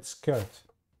he gets scared.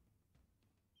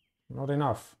 Not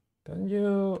enough. Can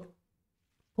you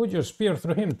put your spear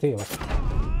through him, Teal?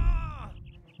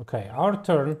 Okay, our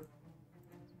turn.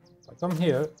 I come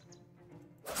here.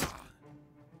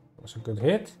 That was a good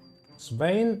hit.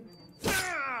 Svein.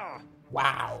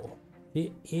 Wow.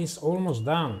 He is almost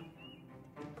down.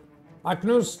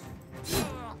 Magnus.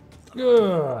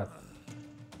 Good.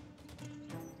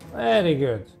 Very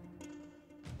good.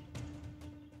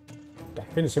 Okay,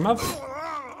 finish him up.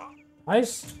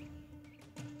 Nice.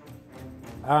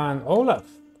 And Olaf,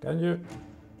 can you...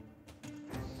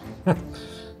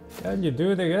 Can you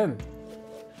do it again?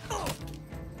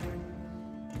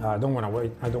 I don't want to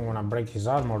wait. I don't want to break his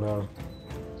armor though.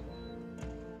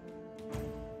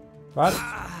 But...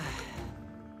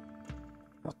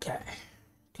 Okay.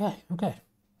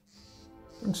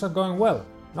 Things are going well.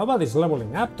 Nobody's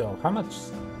leveling up though. How much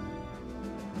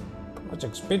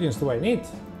experience do I need?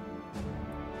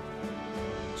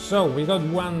 So we got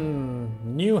one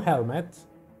new helmet,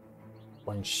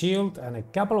 one shield, and a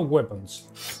couple of weapons.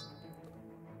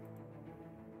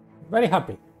 Very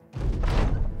happy.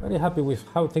 Very happy with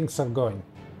how things are going.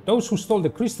 Those who stole the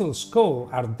crystal skull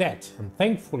are dead, and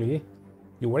thankfully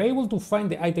you were able to find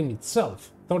the item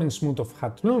itself. Thorinsmund of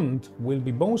Hatlund will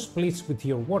be most pleased with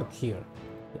your work here.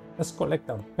 Let's collect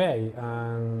our pay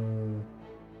and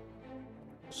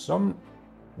some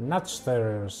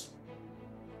Nutsterers.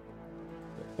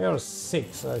 There are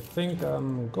 6. I think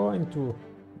I'm going to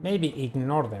maybe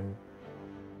ignore them.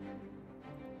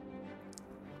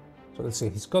 So let's see,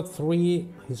 he's got 3,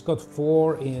 he's got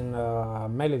 4 in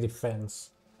melee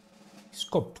defense. He's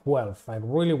got 12. I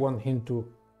really want him to...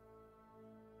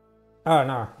 Oh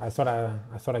no, I thought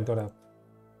I got a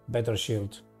better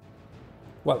shield.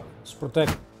 Well, let's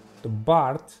protect the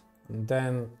Bard, and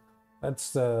then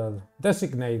let's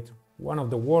designate one of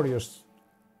the warriors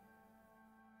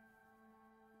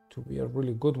to be a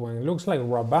really good one. It looks like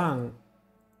Raban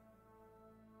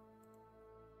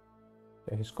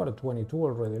Okay, he's got a 22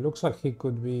 already. Looks like he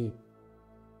could be...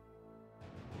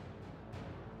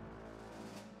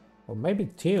 Or maybe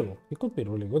Teal. He could be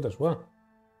really good as well.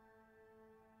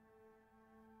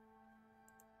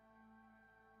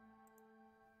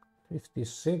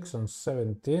 $56 and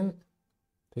 17.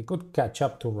 He could catch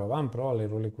up to Ravan probably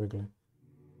really quickly.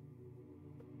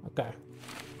 Okay,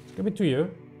 let's give it to you.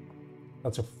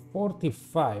 That's a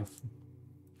 45.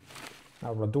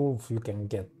 Now Radulf, you can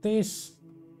get this.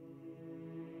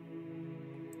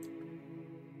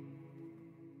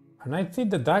 And I think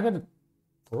the dagger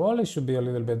probably should be a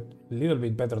little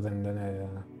bit better than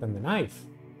the knife.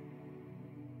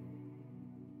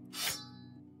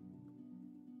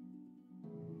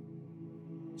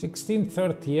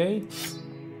 $16.38.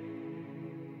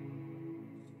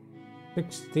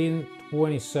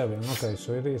 $16.27. Okay,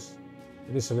 so it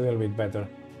is a little bit better.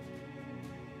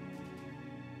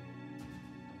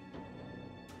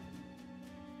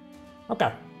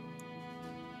 Okay.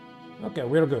 Okay,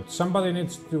 we're good. Somebody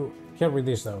needs to carry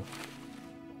this though.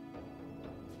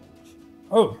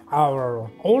 Oh, our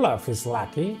Olaf is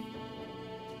lucky.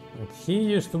 And he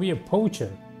used to be a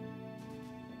poacher.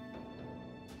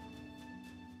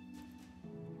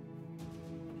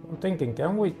 I'm thinking,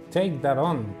 can we take that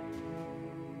on?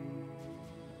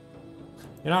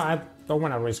 You know, I don't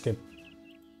want to risk it.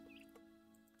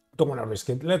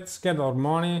 Let's get our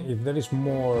money if there is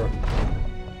more.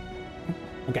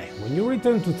 Okay, when you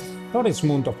return to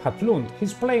Thorismund of Hatlund,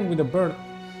 he's playing with a bird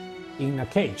in a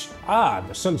cage. Ah,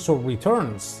 the sellsword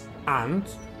returns. And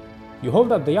you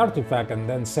hold out the artifact and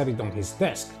then set it on his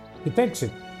desk. He takes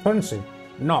it, turns it,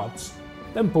 nods,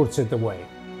 then puts it away.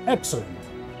 Excellent.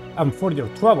 And for your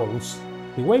troubles,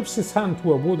 he waves his hand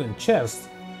to a wooden chest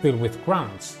filled with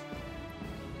crowns.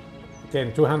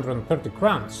 Again, 230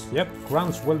 crowns. Yep,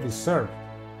 crowns well deserved.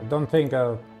 I don't think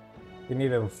he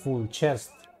needed a full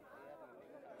chest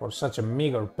for such a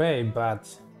meager pay, but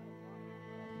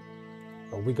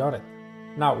we got it.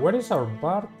 Now, where is our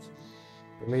bard?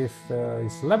 I believe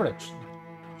it's leveraged.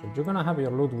 So you're gonna have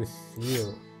your loot with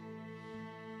you.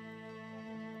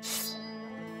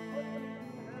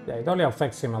 Yeah, it only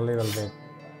affects him a little bit.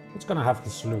 He's gonna have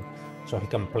his loot so he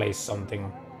can place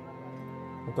something.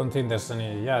 I don't think there's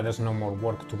any... Yeah, there's no more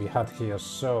work to be had here,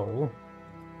 so...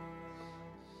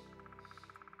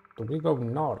 Do we go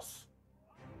north?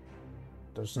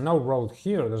 There's no road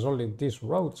here, there's only this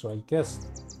road, so I guess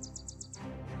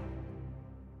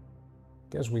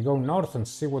we go north and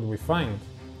see what we find.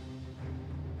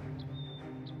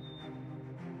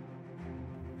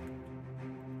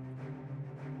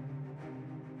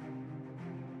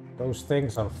 Those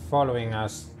things are following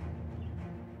us.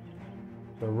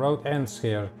 The road ends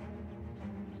here.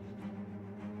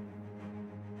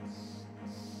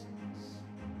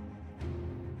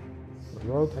 The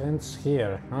road ends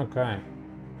here, okay.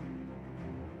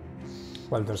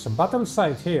 Well, there's a battle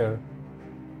site here.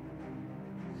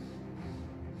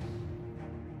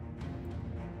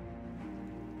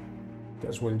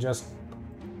 Guess we'll just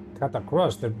cut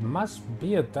across. There must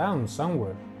be a town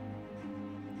somewhere.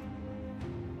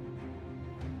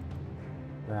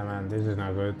 Yeah, man, this is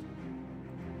not good.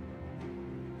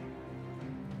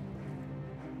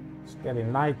 It's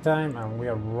getting nighttime and we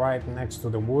are right next to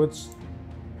the woods.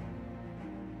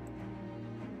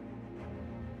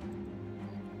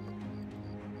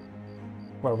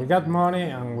 Well, we got money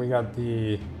and we got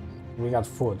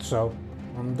food, so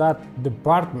on that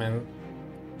department.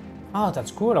 Oh, that's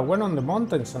cool. I went on the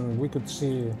mountains and we could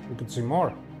see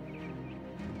more.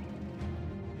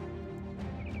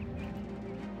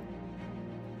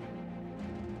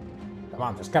 Come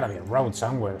on, there's gotta be a road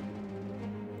somewhere.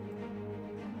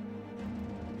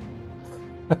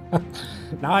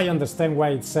 Now I understand why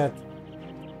it said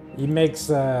it makes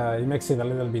it a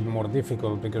little bit more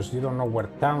difficult because you don't know where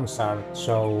towns are.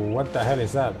 So what the hell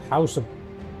is that? House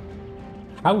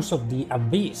of the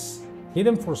Abyss.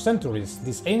 Hidden for centuries,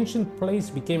 this ancient place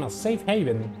became a safe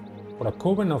haven for a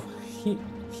coven of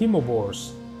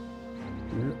Hemobores.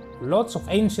 Lots of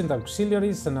ancient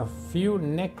auxiliaries and a few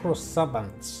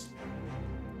necro-savants.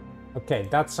 Okay,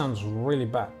 that sounds really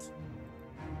bad.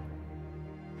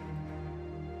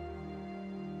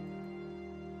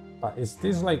 But is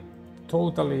this like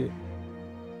totally...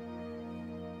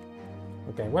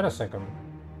 Okay, wait a second.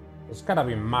 There's gotta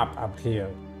be a map up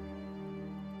here.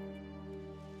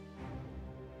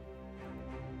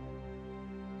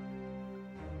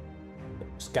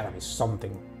 There's gotta be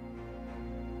something.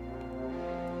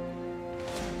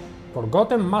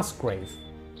 Forgotten Musgrave.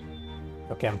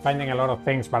 Okay, I'm finding a lot of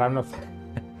things, but I'm not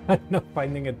I'm not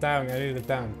finding a town. I need a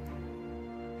town.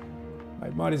 My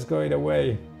money's going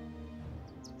away.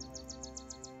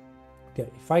 Okay,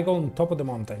 if I go on top of the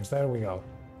mountains, there we go.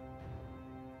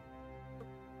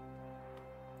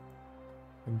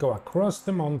 Go across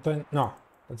the mountain. No,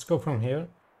 let's go from here.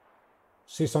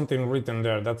 See something written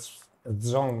there. That's a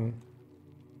zone.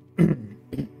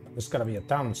 There's gotta be a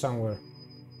town somewhere.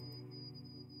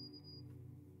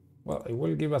 Well, it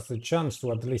will give us the chance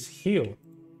to at least heal.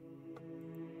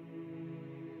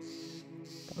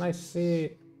 Can I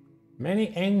see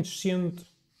many ancient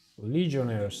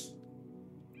legionnaires?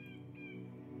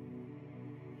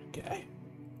 Okay.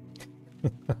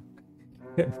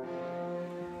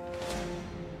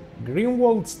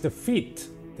 Greenwald's defeat.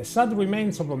 The sad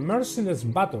remains of a merciless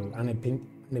battle, an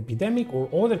epidemic or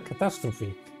other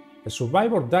catastrophe. The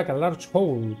survivor dug a large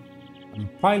hole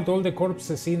and piled all the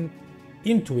corpses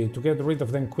into it to get rid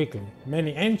of them quickly.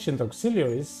 Many ancient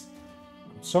auxiliaries,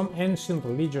 some ancient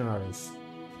legionaries.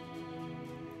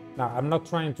 Now, I'm not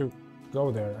trying to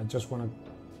go there, I just want to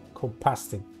go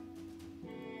past it.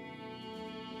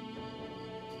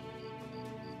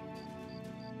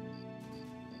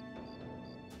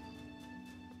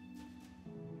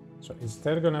 So is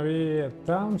there gonna be a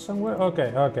town somewhere?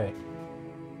 Okay, okay.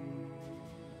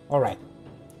 Alright.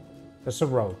 There's a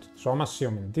road. So I'm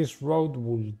assuming this road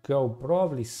will go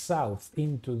probably south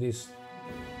into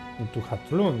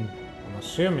Hatlun. I'm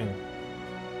assuming.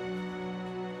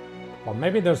 Or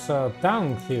maybe there's a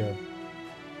town here.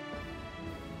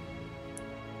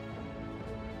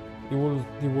 It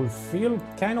will feel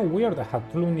kind of weird that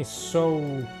Hatlun is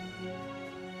so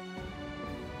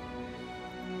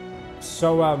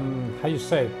how you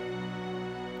say it?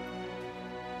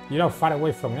 You know, far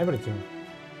away from everything.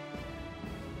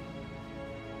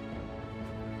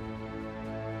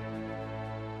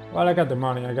 Well, I got the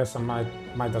money, I guess I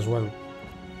might as well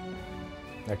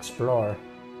explore.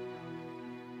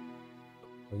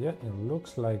 But yeah, it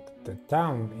looks like the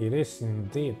town, it is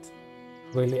indeed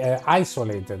really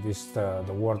isolated is the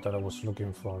word that I was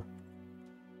looking for.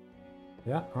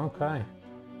 Yeah, okay.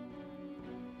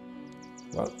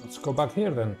 Well, let's go back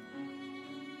here then.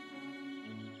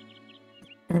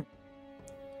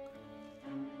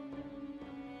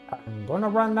 I'm gonna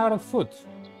run out of food.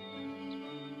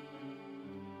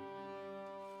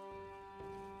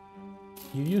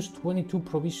 You use 22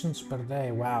 provisions per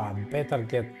day. Wow, I better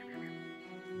get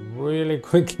really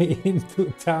quickly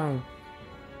into town.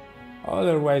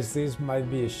 Otherwise, this might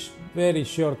be a very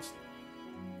short.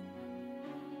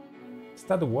 Is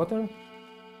that the water?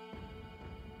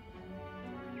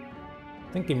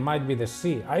 I think it might be the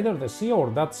sea. Either the sea or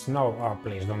that snow. Oh,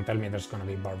 please don't tell me there's gonna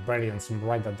be barbarians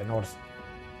right at the north.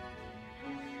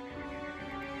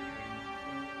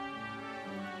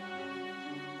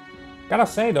 Gotta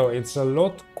say though, it's a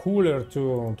lot cooler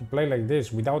to play like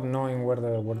this without knowing where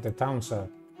the towns are.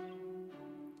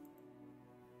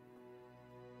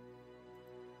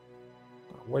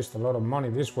 I waste a lot of money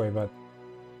this way, but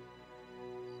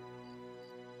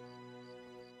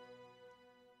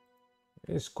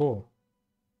it's cool.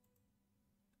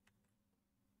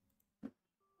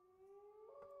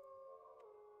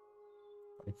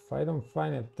 If I don't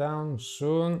find a town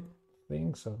soon,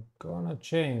 things are gonna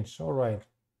change. All right.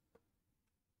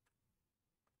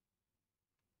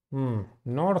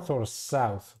 North or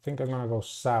south? I think I'm gonna go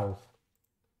south.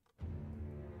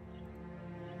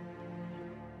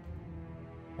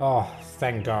 Oh,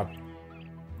 thank God.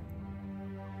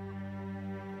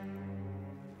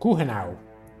 Kuhenau.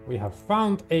 We have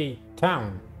found a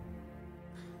town.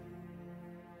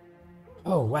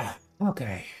 Oh, wow.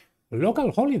 Okay.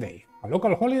 Local holiday. A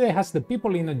local holiday has the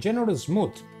people in a generous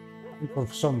mood for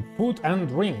some food and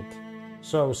drink.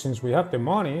 So, since we have the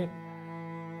money,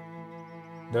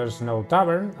 there's no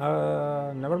tavern,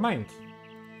 never mind.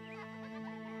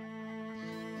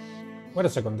 Wait a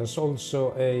second, there's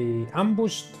also a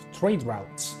ambushed trade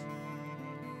routes.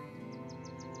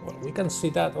 Well, we can see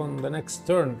that on the next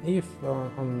turn if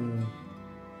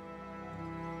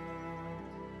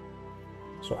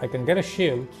So I can get a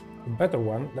shield, a better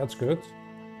one, that's good.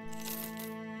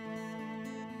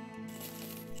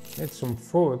 Need some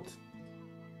food.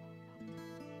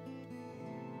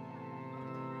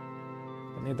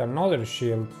 I need another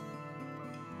shield.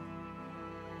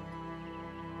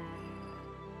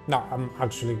 No, I'm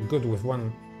actually good with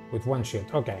one shield.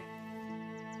 Okay.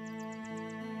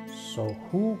 So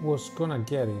who was gonna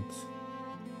get it?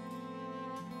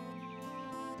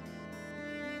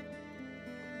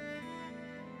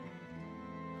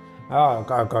 Oh,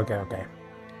 okay.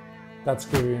 That's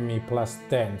giving me plus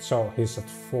 10, so he's at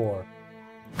 4.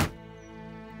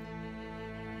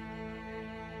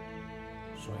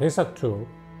 So he's at 2,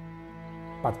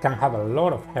 but can have a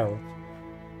lot of health.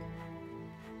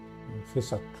 If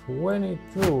he's at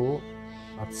 22,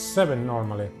 at 7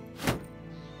 normally.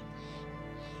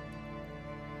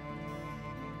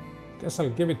 Guess I'll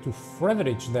give it to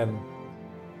Frederick then.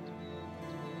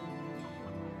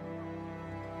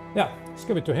 Yeah, let's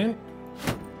give it to him.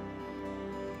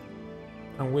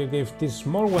 And we'll give this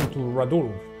small one to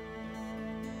Radul.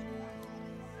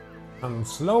 And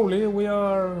slowly we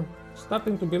are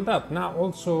starting to build up. Now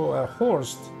also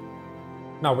Horst.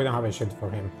 No, we don't have a shield for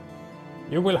him.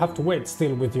 You will have to wait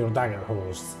still with your dagger,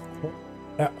 Horst.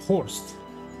 Horst.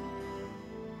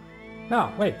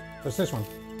 No, wait, there's this one.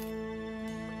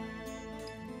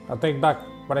 I'll take back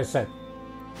what I said.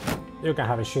 You can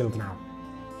have a shield now.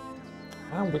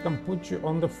 And we can put you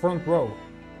on the front row.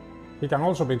 He can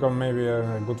also become maybe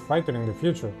a good fighter in the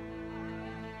future.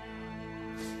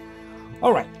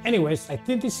 Alright, anyways, I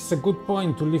think this is a good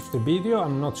point to leave the video.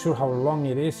 I'm not sure how long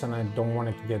it is and I don't want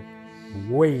it to get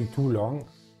way too long.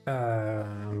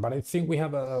 But I think we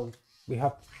have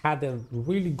had a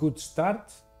really good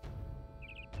start.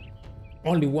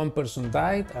 Only one person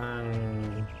died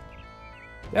and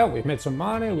yeah, we've made some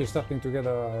money, we're starting to get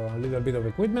a little bit of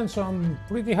equipment, so I'm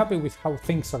pretty happy with how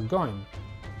things are going.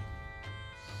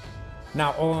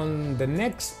 Now on the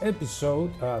next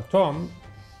episode, Tom,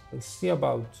 let's see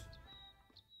about...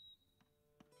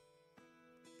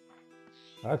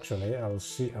 Actually, I'll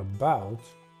see about...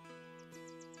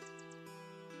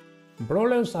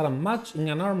 Brawlers are a match in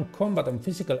unarmed combat and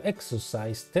physical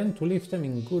exercise, tend to leave them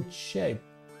in good shape.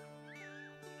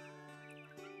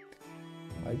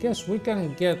 I guess we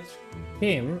can get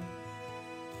him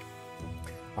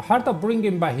a hard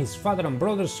upbringing by his father and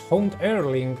brothers honed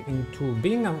Erling into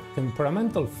being a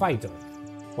temperamental fighter.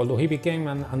 Although he became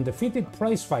an undefeated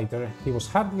prize fighter, he was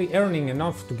hardly earning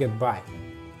enough to get by.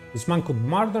 This man could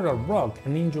murder a rock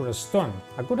and injure a stone,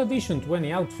 a good addition to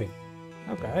any outfit.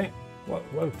 Okay, well,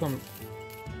 welcome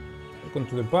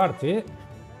to the party.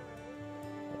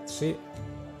 Let's see.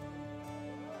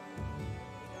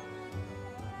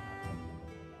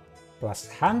 Plus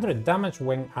 100 damage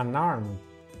when unarmed.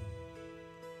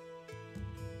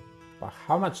 But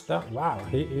how much damage? Wow,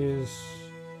 he is...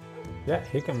 Yeah,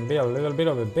 he can be a little bit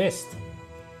of a beast.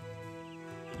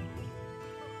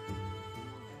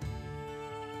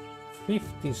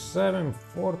 $57,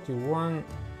 41.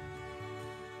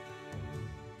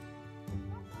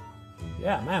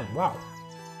 Yeah, man, wow.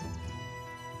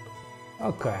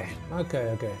 Okay.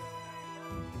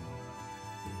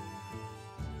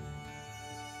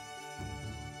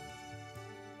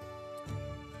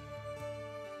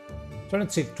 So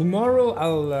let's see, tomorrow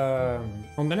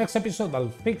on the next episode I'll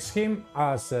fix him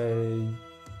as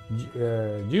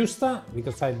Justa,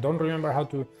 because I don't remember how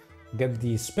to get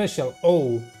the special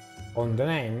O on the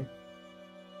name,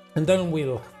 and then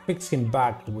we'll fix him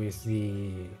back with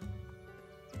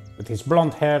his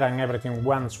blonde hair and everything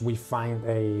once we find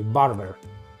a barber.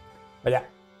 But yeah,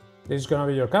 this is gonna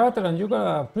be your character and you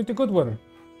got a pretty good one.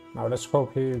 Now let's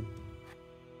hope he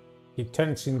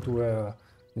turns into a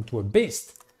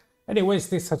beast. Anyways,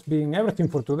 this has been everything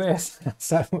for today, as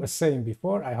I was saying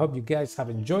before. I hope you guys have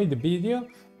enjoyed the video.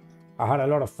 I had a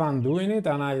lot of fun doing it,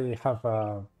 and I have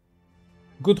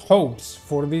good hopes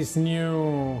for this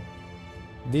new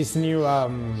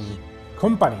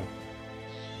company.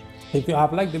 If you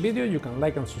have liked the video, you can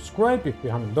like and subscribe if you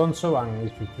haven't done so, and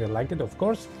if you like it, of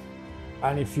course.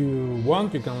 And if you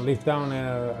want, you can leave down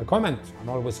a comment. I'm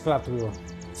always glad to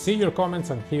see your comments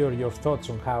and hear your thoughts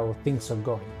on how things are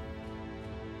going.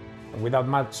 Without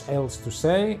much else to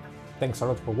say, thanks a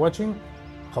lot for watching.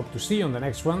 Hope to see you on the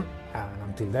next one, and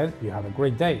until then, you have a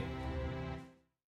great day.